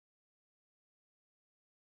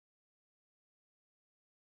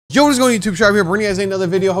Yo, what is going on YouTube? Sharp here, bringing you guys another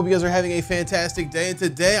video. Hope you guys are having a fantastic day. And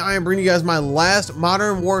today I am bringing you guys my last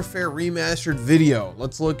Modern Warfare Remastered video.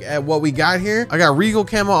 Let's look at what we got here. I got Regal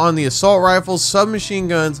Camo on the assault rifles, submachine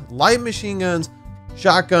guns, light machine guns,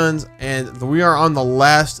 shotguns, and we are on the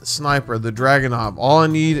last sniper, the Dragunov. All I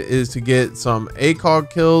need is to get some ACOG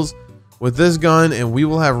kills with this gun, and we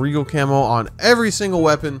will have Regal Camo on every single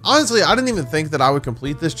weapon. Honestly, I didn't even think that I would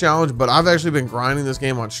complete this challenge, but I've actually been grinding this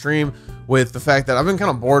game on stream with the fact that I've been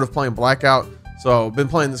kind of bored of playing Blackout. So been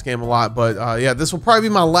playing this game a lot, but yeah, this will probably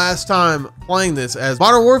be my last time playing this, as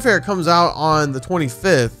Modern Warfare comes out on the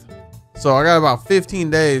 25th. So I got about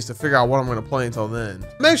 15 days to figure out what I'm going to play until then.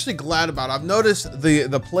 I'm actually glad about it. I've noticed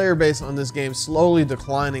the player base on this game slowly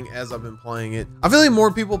declining as I've been playing it. I feel like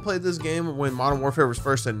more people played this game when Modern Warfare was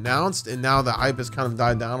first announced, and now the hype has kind of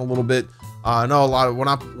died down a little bit. I know a lot of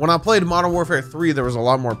when I played Modern Warfare 3, there was a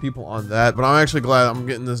lot more people on that, but I'm actually glad I'm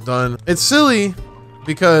getting this done. It's silly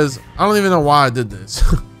because I don't even know why I did this.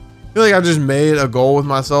 I feel like I just made a goal with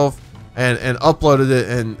myself and uploaded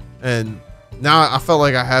it, and now I felt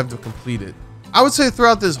like I have to complete it. I would say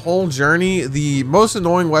throughout this whole journey, the most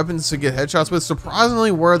annoying weapons to get headshots with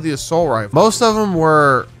surprisingly were the assault rifle. Most of them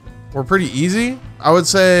were pretty easy. I would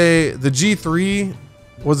say the G3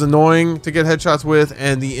 was annoying to get headshots with,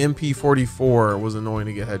 and the MP44 was annoying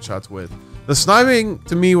to get headshots with. The sniping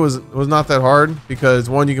to me was not that hard because,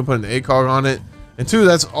 one, you can put an ACOG on it, and two,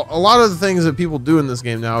 that's a lot of the things that people do in this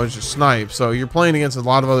game now is just snipe. So you're playing against a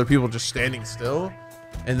lot of other people just standing still,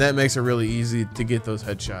 and that makes it really easy to get those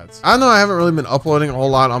headshots. I know I haven't really been uploading a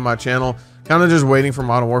whole lot on my channel, kind of just waiting for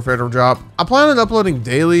Modern Warfare to drop. I plan on uploading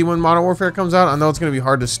daily when Modern Warfare comes out. I know it's going to be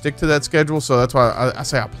hard to stick to that schedule, so that's why I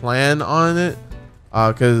say I plan on it,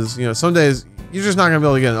 because you know, some days you're just not going to be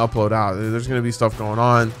able to get an upload out. There's going to be stuff going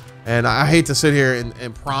on, and I hate to sit here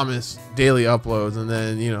and promise daily uploads, and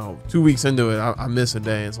then, you know, 2 weeks into it I miss a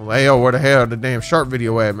day, and so I'm like, hey, yo, where the hell the damn Sharp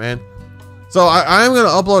video at, man? So I am going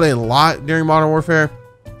to upload a lot during Modern Warfare.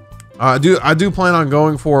 I do plan on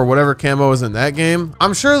going for whatever camo is in that game.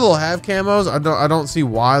 I'm sure they'll have camos. I don't see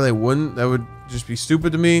why they wouldn't. That would just be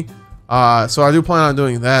stupid to me. So I do plan on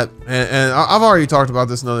doing that, and I've already talked about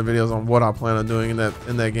this in other videos on what I plan on doing in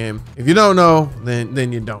that game. If you don't know,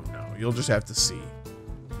 then you don't know. You'll just have to see.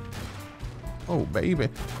 Oh baby,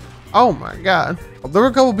 oh my god. There were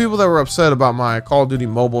a couple people that were upset about my Call of Duty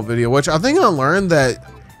mobile video, which I think I learned that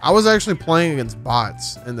I was actually playing against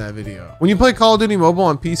bots in that video. When you play Call of Duty Mobile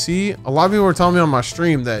on PC, a lot of people were telling me on my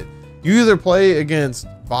stream that you either play against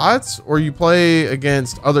bots or you play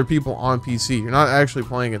against other people on PC. You're not actually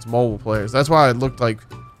playing against mobile players. That's why it looked like,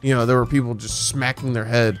 you know, there were people just smacking their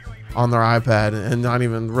head on their iPad and not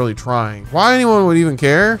even really trying. Why anyone would even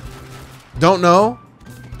care, don't know.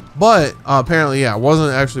 But apparently, yeah, I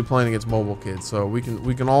wasn't actually playing against mobile kids. So we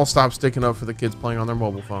can all stop sticking up for the kids playing on their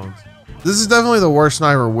mobile phones. This is definitely the worst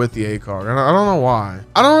sniper with the ACOG, and I don't know why.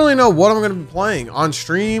 I don't really know what I'm going to be playing on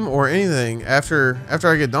stream or anything after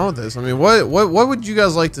I get done with this. I mean, what would you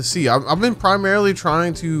guys like to see? I've been primarily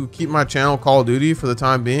trying to keep my channel Call of Duty for the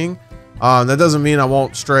time being. That doesn't mean I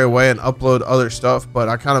won't stray away and upload other stuff, but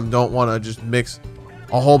I kind of don't want to just mix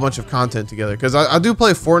a whole bunch of content together, because I do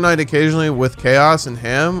play Fortnite occasionally with Chaos and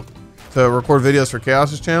Ham to record videos for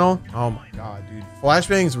Chaos's channel. Oh my god, dude,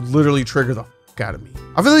 flashbangs literally trigger the out of me.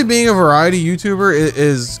 I feel like being a variety YouTuber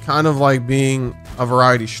is kind of like being a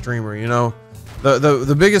variety streamer, you know.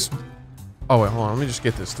 The biggest, oh wait, hold on, let me just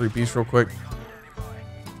get this 3-piece real quick.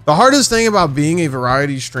 The hardest thing about being a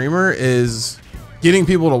variety streamer is getting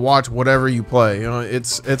people to watch whatever you play. You know,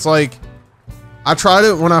 it's like, I tried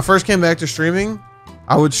it when I first came back to streaming.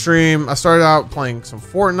 I would stream, I started out playing some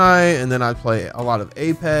Fortnite, and then I'd play a lot of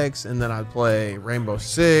Apex, and then I'd play Rainbow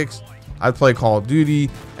Six, I'd play Call of Duty,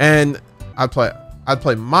 and I'd play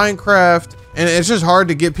Minecraft, and it's just hard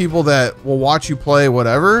to get people that will watch you play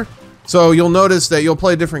whatever. So you'll notice that you'll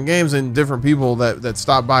play different games, and different people that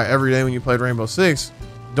stop by every day when you played Rainbow Six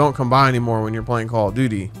don't come by anymore when you're playing Call of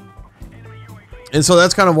Duty. And so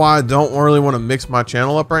that's kind of why I don't really want to mix my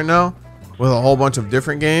channel up right now with a whole bunch of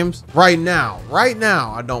different games. Right now,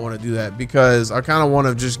 I don't want to do that, because I kind of want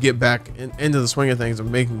to just get back into the swing of things of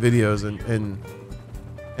making videos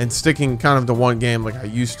and sticking kind of to one game like I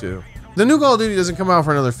used to. The new Call of Duty doesn't come out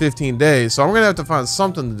for another 15 days, so I'm gonna have to find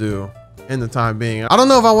something to do in the time being. I don't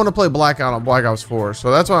know if I want to play Blackout on Black Ops 4,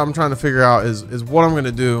 so that's what I'm trying to figure out is what I'm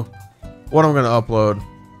gonna do, what I'm gonna upload.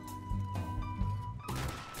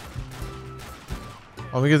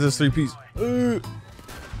 Oh, let me get this 3-piece.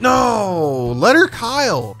 No, Letter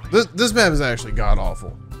Kyle. This map is actually god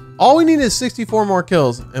awful. All we need is 64 more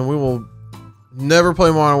kills, and we will never play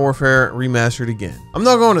Modern Warfare Remastered again. I'm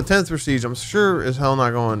not going to 10th Prestige. I'm sure as hell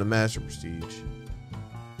not going to Master Prestige.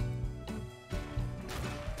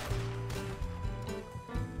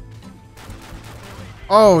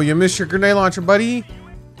 Oh, you missed your grenade launcher, buddy.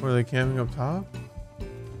 Were they camping up top?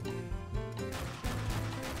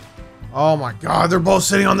 Oh my god, they're both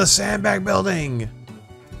sitting on the sandbag building.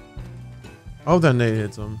 Oh, that nade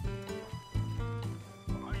hits them.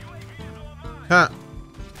 Huh.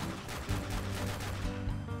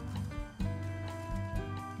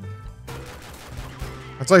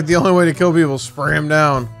 That's like the only way to kill people, spray them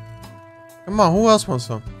down. Come on, who else wants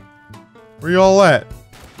some? Where you all at?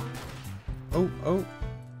 Oh, oh.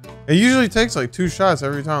 It usually takes like 2 shots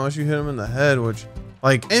every time unless you hit him in the head, which,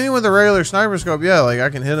 like, aiming with a regular sniper scope, yeah, like, I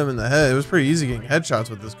can hit him in the head. It was pretty easy getting headshots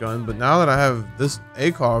with this gun, but now that I have this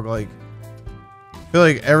ACOG, like, I feel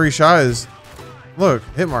like every shot is, look,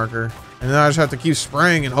 hit marker. And then I just have to keep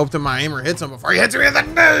spraying and hope that my aimer hits him before he hits me with a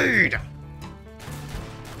nade.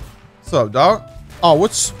 What's up, dog? Oh,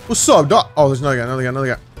 what's up, dog? Oh, there's another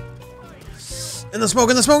guy. In the smoke,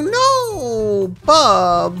 no!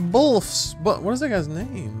 Bulfs. But what is that guy's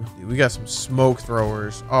name? Dude, we got some smoke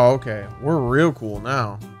throwers. Oh, okay. We're real cool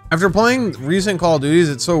now. After playing recent Call of Duties,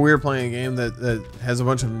 it's so weird playing a game that has a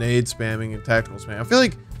bunch of nade spamming and tactical spamming. I feel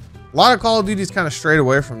like a lot of Call of Duties kind of strayed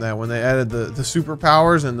away from that when they added the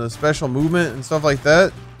superpowers and the special movement and stuff like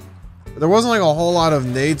that. But there wasn't like a whole lot of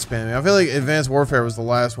nade spamming. I feel like Advanced Warfare was the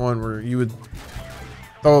last one where you would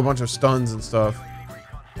throw a bunch of stuns and stuff.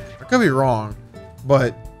 I could be wrong,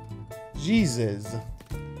 but Jesus.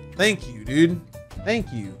 Thank you, dude.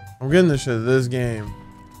 Thank you. I'm getting the shit of this game.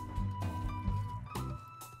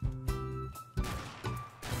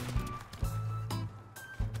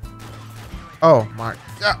 Oh my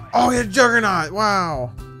god. Oh, he had a Juggernaut.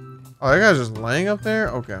 Wow. Oh, that guy's just laying up there?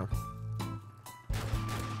 Okay.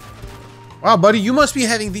 Wow, buddy, you must be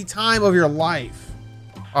having the time of your life.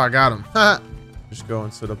 Oh, I got him. Just go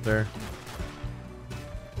and sit up there.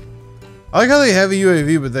 I like how they have a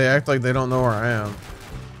UAV, but they act like they don't know where I am.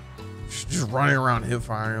 Just running around hip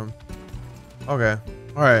firing them. Okay.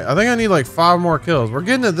 Alright, I think I need like 5 more kills. We're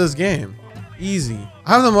getting at this game. Easy.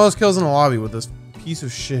 I have the most kills in the lobby with this piece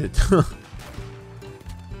of shit.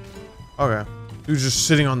 Okay. Dude's just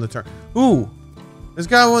sitting on the turn. Ooh. This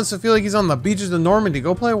guy wants to feel like he's on the beaches of Normandy.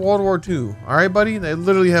 Go play World War II. Alright, buddy? They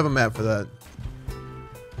literally have a map for that.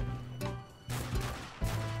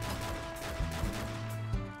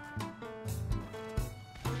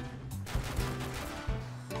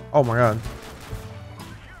 Oh my god.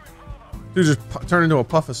 Dude just turned into a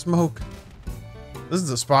puff of smoke. This is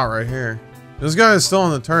the spot right here. This guy is still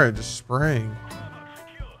on the turret, just spraying.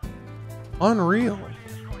 Unreal.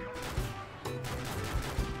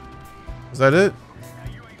 Is that it?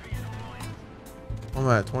 I'm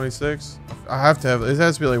at 26. I have to have, it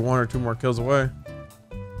has to be like 1 or 2 more kills away.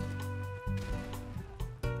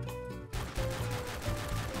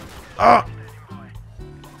 Ah!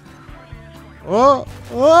 Whoa!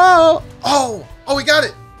 Whoa! Oh! Oh, we got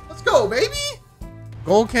it! Let's go, baby!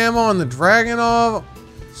 Gold camo on the Dragonov.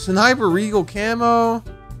 Sniper Regal camo.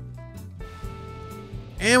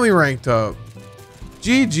 And we ranked up.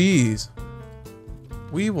 GG's.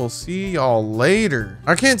 We will see y'all later.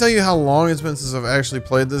 I can't tell you how long it's been since I've actually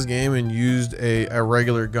played this game and used a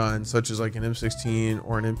regular gun, such as like an M16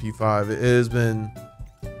 or an MP5. It has been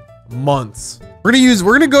months. We're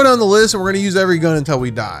gonna go down the list and we're gonna use every gun until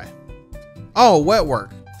we die. Oh, wet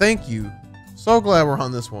work. Thank you. So glad we're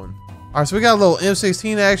on this one. All right, so we got a little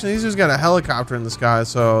M16 action. These just got a helicopter in the sky.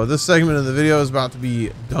 So this segment of the video is about to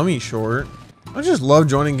be dummy short. I just love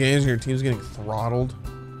joining games and your team's getting throttled.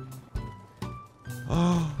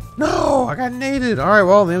 Oh, no, I got naded. All right,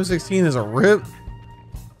 well, the M16 is a rip.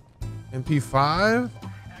 MP5.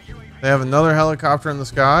 They have another helicopter in the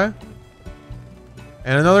sky.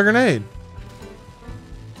 And another grenade.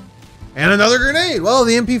 And another grenade. Well,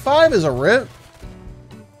 the MP5 is a rip.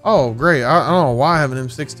 Oh, great. I don't know why I have an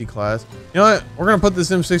M60 class. You know what? We're going to put this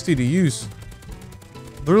M60 to use.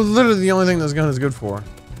 They're literally the only thing this gun is good for.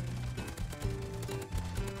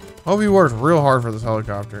 Hope he worked real hard for this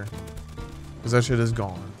helicopter. Because that shit is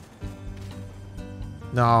gone.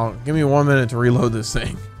 Now, give me 1 minute to reload this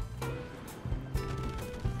thing.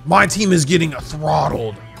 My team is getting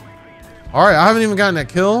throttled. Alright, I haven't even gotten a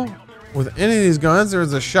kill with any of these guns.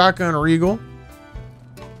 There's a shotgun Regal.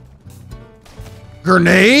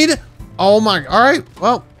 Grenade? Oh my, alright,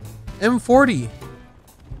 well, M40.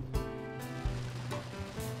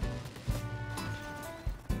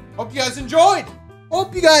 Hope you guys enjoyed.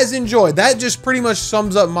 Hope you guys enjoyed. That just pretty much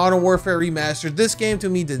sums up Modern Warfare Remastered. This game to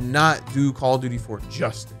me did not do Call of Duty 4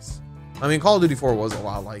 justice. I mean, Call of Duty 4 was a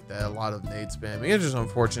lot like that, a lot of nade spamming. It's just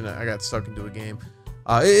unfortunate I got stuck into a game.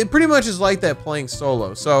 It pretty much is like that playing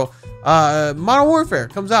solo. So, Modern Warfare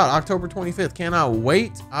comes out October 25th. Cannot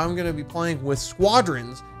wait. I'm going to be playing with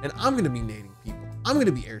squadrons, and I'm going to be nading people. I'm going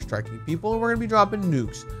to be airstriking people and we're going to be dropping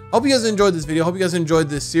nukes. Hope you guys enjoyed this video. Hope you guys enjoyed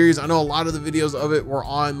this series. I know a lot of the videos of it were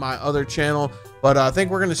on my other channel, but I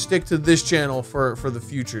think we're going to stick to this channel for the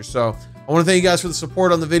future. So I want to thank you guys for the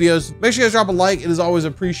support on the videos. Make sure you guys drop a like. It is always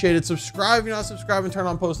appreciated. Subscribe if you're not subscribed and turn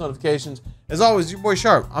on post notifications. As always, your boy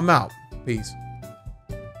Sharp. I'm out. Peace.